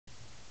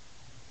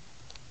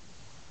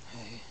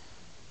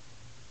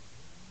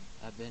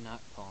been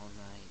up all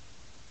night.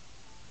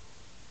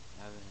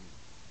 Haven't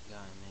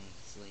gotten any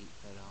sleep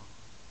at all.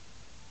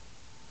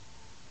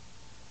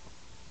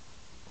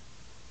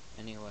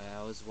 Anyway,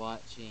 I was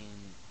watching,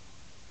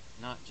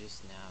 not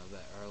just now,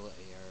 but earlier,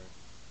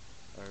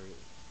 or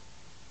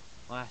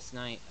last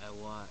night I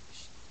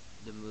watched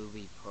the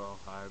movie Pearl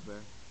Harbor.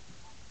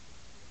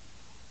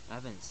 I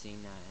haven't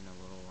seen that in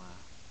a little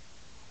while.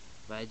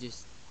 But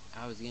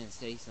I was gonna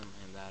say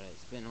something about it.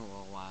 It's been a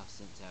little while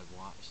since I've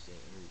watched it,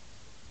 or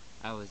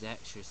I was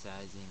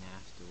exercising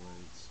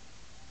afterwards.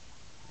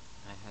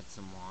 I had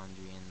some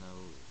laundry in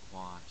the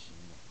wash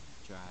and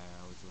the dryer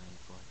I was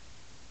waiting for.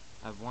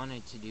 I've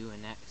wanted to do a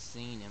next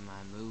scene in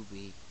my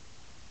movie,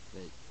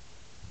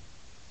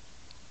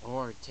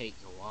 or take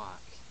a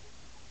walk.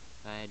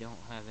 But I don't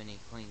have any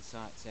clean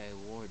socks. I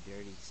wore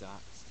dirty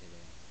socks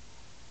today.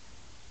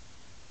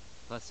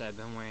 Plus I've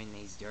been wearing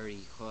these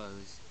dirty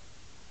clothes.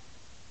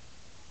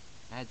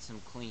 I had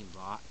some clean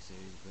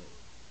boxers, but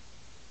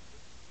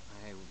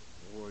I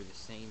wore the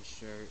same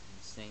shirt and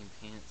the same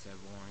pants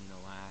I've worn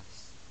the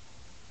last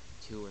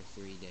 2 or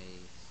 3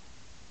 days.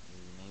 Or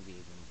maybe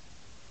even,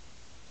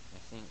 I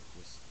think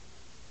just,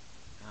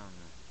 I don't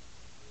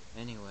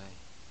know. Anyway,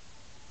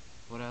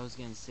 what I was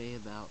going to say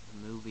about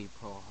the movie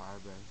Pearl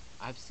Harbor,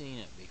 I've seen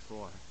it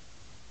before,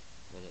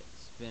 but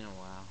it's been a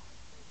while.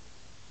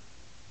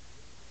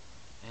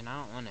 And I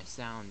don't want to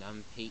sound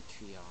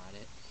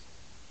unpatriotic,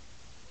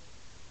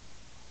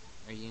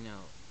 or you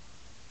know,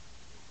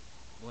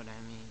 what I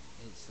mean.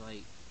 It's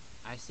like,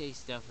 I say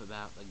stuff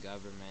about the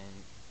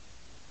government,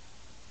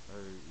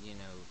 or, you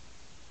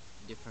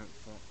know,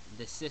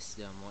 the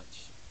system,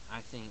 which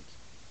I think,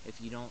 if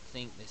you don't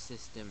think the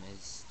system is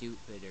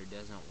stupid or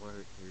doesn't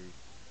work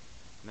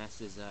or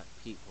messes up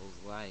people's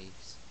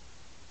lives,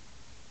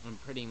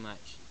 and pretty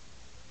much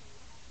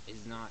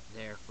is not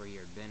there for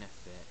your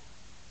benefit,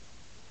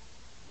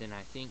 then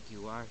I think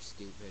you are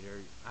stupid,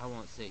 or I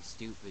won't say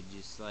stupid,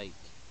 just like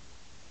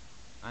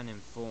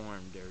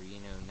uninformed, or, you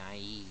know,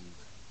 naive.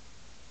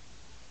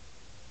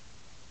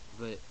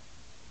 But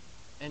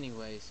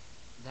anyways,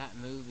 that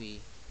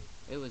movie,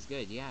 it was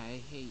good. Yeah,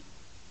 I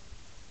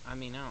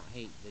don't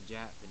hate the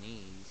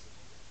Japanese.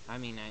 I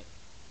mean,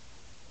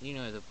 you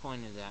know, the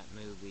point of that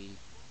movie,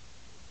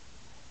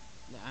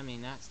 I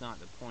mean, that's not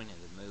the point of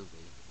the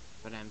movie,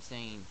 but I'm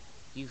saying,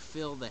 you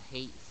feel the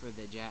hate for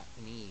the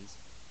Japanese,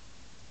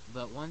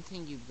 but one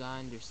thing you've got to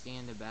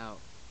understand about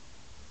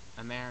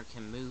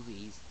American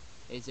movies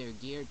is they're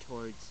geared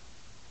towards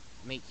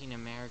making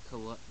America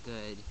look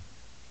good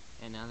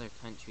and other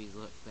countries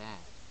look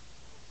bad.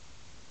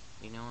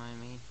 You know what I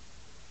mean?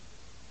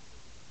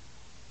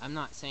 I'm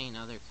not saying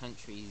other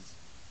countries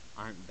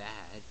aren't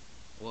bad.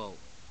 Well,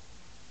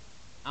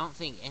 I don't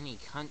think any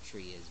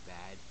country is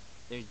bad.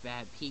 There's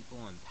bad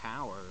people in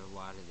power a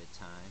lot of the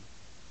time.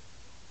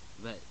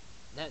 But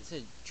that's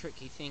a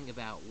tricky thing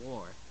about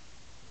war.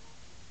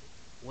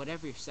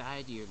 Whatever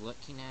side you're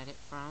looking at it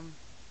from,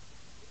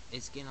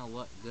 it's gonna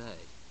look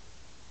good.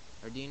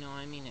 Or do you know what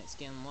I mean? It's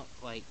gonna look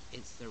like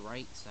it's the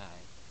right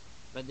side.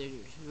 But there's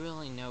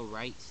really no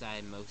right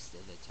side most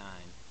of the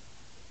time.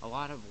 A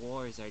lot of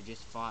wars are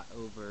just fought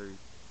over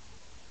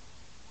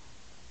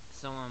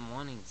someone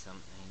wanting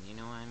something, you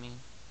know what I mean?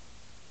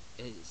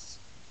 It's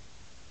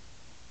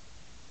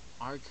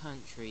our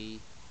country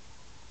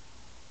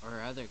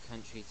or other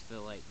countries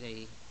feel like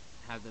they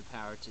have the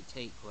power to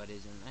take what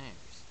isn't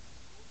theirs.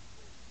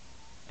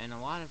 And a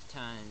lot of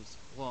times,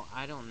 well,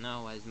 I don't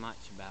know as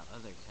much about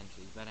other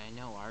countries, but I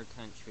know our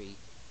country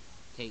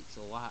takes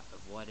a lot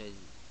of what is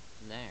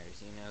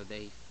theirs, you know,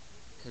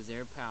 because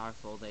they're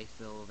powerful, they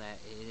feel that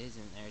it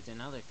isn't theirs,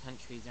 and other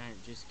countries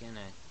aren't just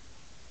gonna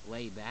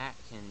lay back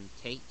and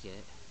take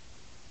it.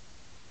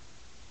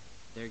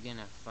 They're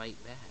gonna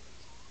fight back.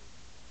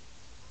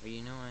 Or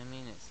you know what I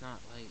mean? It's not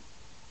like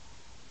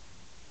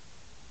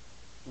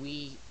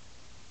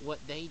what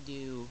they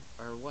do,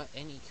 or what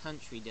any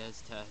country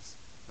does to us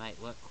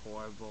might look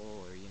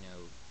horrible, or, you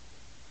know,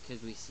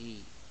 because we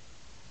see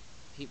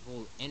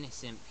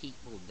innocent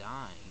people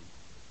dying.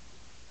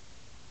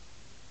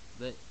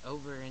 But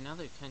over in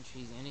other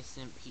countries,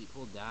 innocent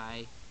people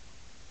die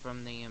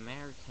from the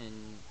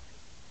American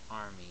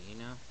army, you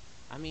know?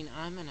 I mean,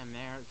 I'm an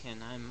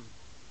American,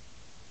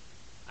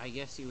 I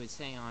guess you would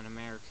say, on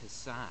America's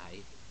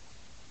side,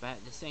 but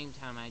at the same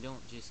time, I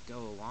don't just go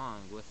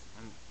along with,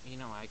 you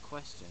know, I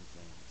question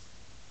things.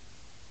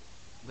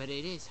 But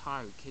it is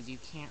hard, because you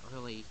can't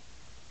really,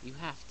 you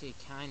have to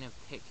kind of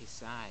pick a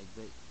side,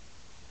 but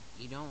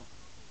you don't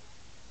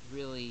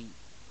really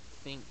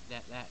think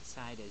that that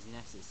side is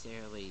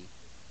necessarily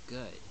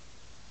good,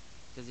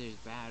 because there's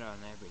bad on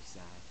every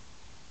side.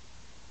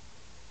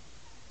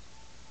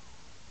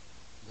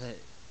 But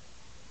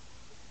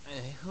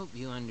I hope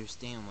you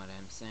understand what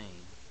I'm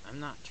saying. I'm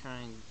not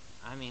trying,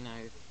 I mean,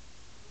 I've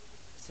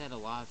said a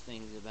lot of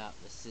things about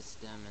the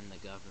system and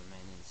the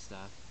government and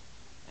stuff,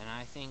 and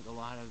I think a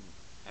lot of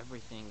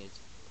everything is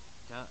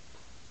fucked up,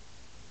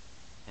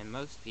 and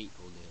most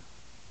people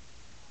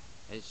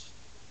do. It's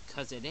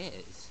because it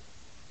is.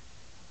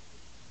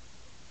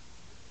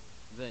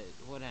 But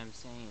what I'm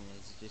saying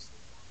is just,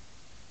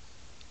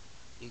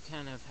 you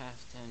kind of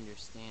have to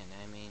understand.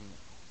 I mean,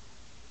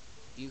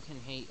 you can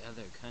hate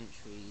other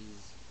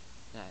countries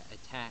that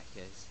attack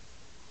us,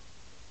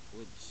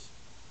 which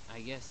I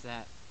guess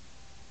that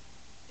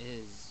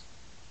is,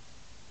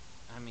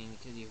 I mean,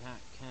 because you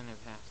kind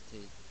of have to,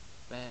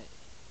 but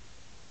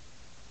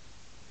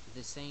at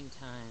the same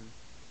time,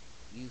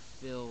 you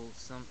feel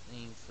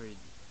something for,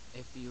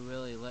 if you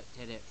really looked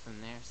at it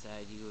from their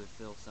side, you would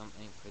feel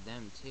something for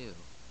them too.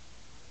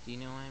 Do you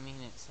know what I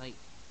mean? It's like,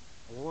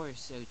 war is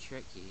so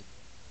tricky.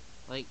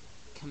 Like,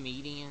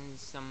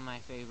 comedians, some of my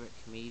favorite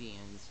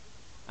comedians,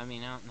 I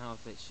mean, I don't know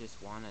if it's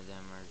just one of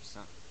them or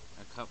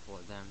a couple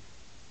of them,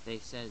 they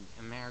said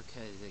America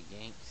is a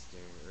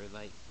gangster, or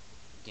like,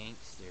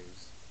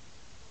 gangsters,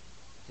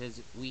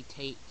 because we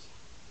take,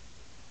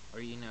 or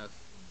if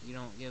you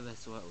don't give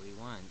us what we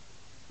want,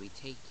 we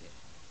take it.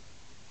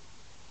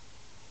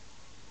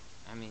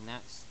 I mean,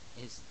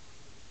 it's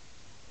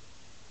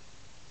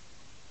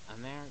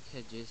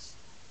America just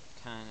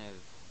kind of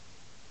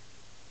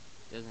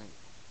doesn't,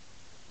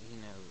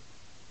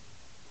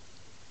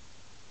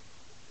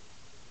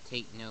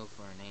 take no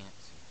for an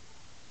answer.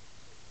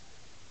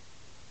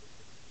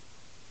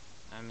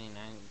 I mean,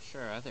 I'm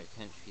sure other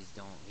countries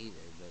don't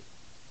either, but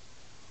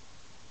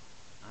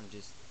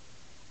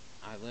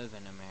I live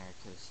in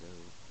America, so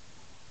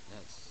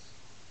that's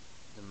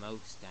the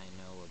most I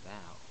know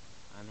about.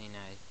 I mean,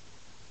 I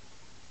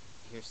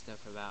hear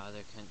stuff about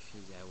other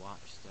countries, I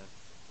watch stuff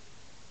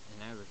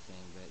and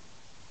everything, but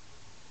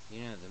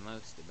you know the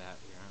most about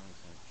your own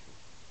country.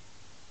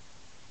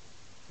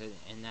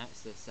 And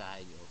that's the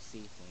side you'll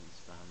see things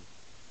from,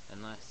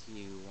 unless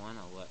you want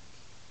to look,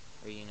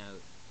 or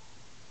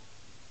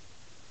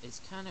it's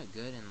kind of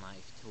good in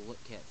life to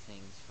look at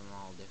things from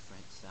all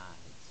different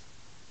sides,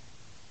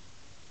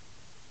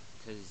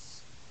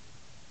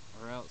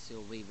 or else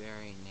you'll be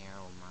very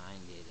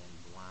narrow-minded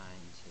and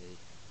blind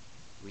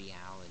to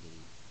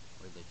reality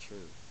or the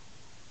truth.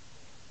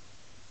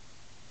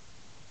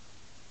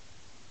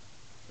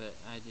 But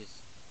I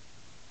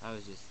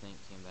was just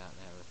thinking about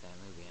that with that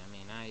movie. I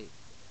mean, I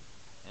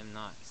am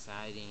not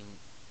siding,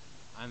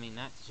 I mean,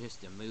 that's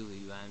just a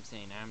movie, but I'm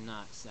saying I'm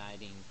not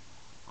siding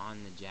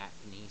on the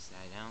Japanese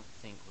side. I don't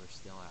think we're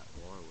still at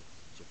war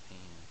with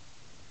Japan.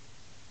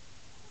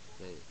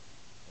 But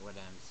what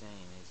I'm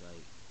saying is,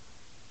 like,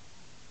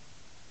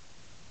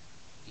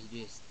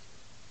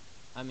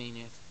 I mean,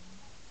 if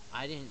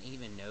I didn't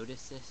even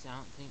notice this, I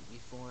don't think,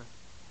 before,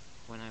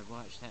 when I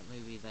watched that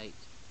movie, like,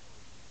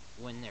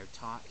 when they're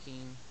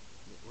talking,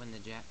 when the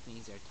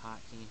Japanese are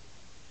talking,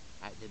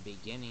 at the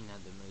beginning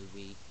of the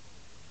movie,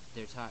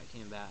 they're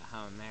talking about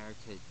how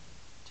America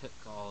took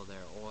all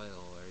their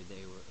oil, or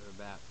they were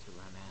about to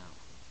run out.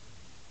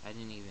 I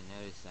didn't even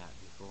notice that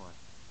before,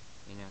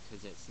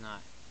 because it's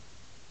not,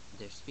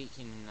 they're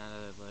speaking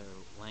another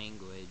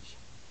language,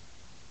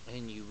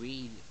 and you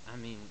read, I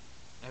mean,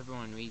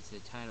 everyone reads the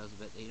titles,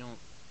 but they don't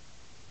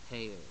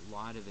pay a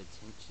lot of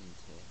attention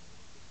to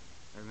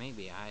it, or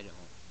maybe I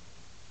don't,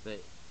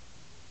 but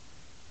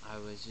I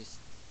was just,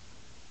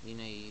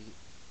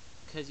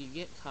 because you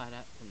get caught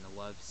up in the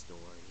love story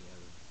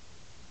of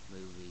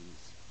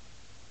movies,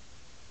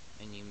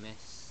 and you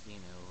miss,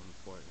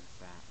 important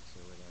facts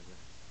or whatever,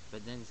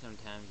 but then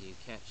sometimes you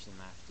catch them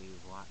after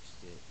you've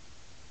watched it,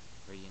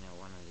 or,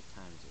 one of the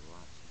times you're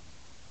watching it.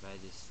 But I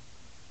just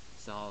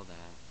saw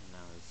that, and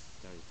I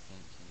started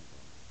thinking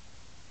about it.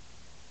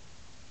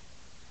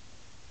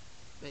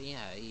 But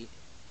yeah,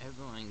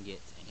 everyone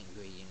gets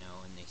angry,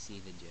 when they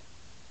see the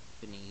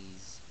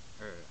Japanese,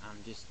 or I'm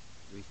just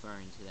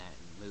referring to that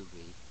in the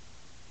movie,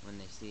 when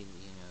they see,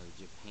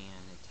 Japan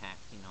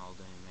attacking all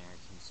the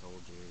American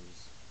soldiers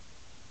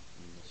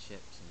and the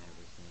ships and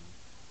everything.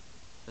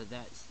 But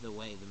that's the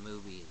way the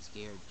movie is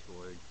geared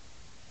toward,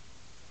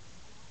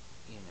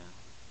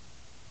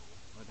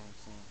 what I'm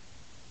saying.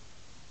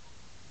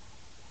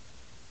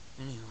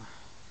 Anyway,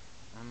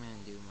 I'm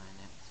gonna do my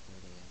next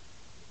video.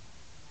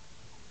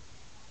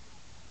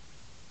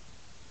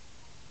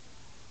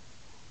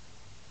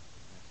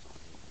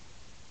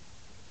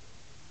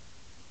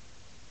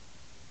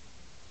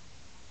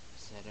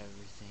 Set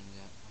everything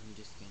up. I'm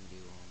just gonna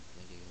do one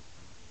video.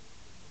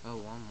 Oh,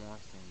 one more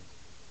thing.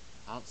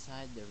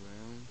 Outside the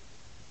room,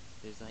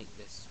 there's like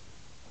this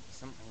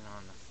something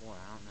on the floor.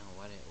 I don't know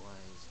what it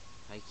was.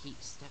 I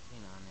keep stepping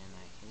on it and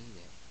I hate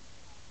it.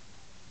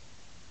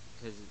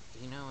 Because,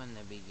 in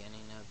the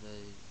beginning of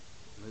the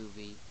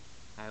movie,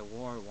 I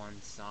wore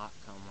one sock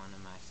on one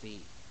of my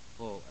feet.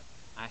 Well,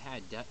 I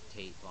had duct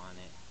tape on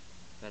it,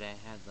 but I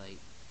had, like,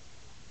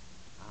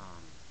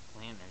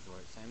 planners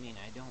works. I mean,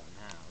 I don't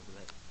now,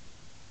 but,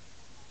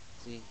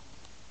 see,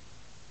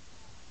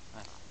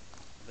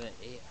 but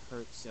it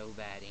hurt so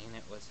bad, and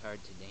it was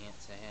hard to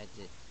dance. I had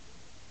to,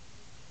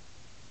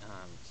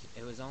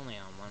 it was only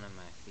on one of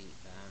my feet,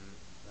 but I'm,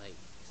 like,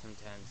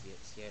 sometimes get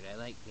scared. I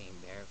like being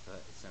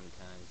barefoot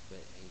sometimes,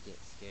 but I get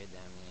scared that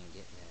I'm gonna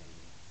get that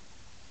again.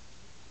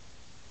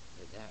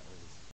 But that was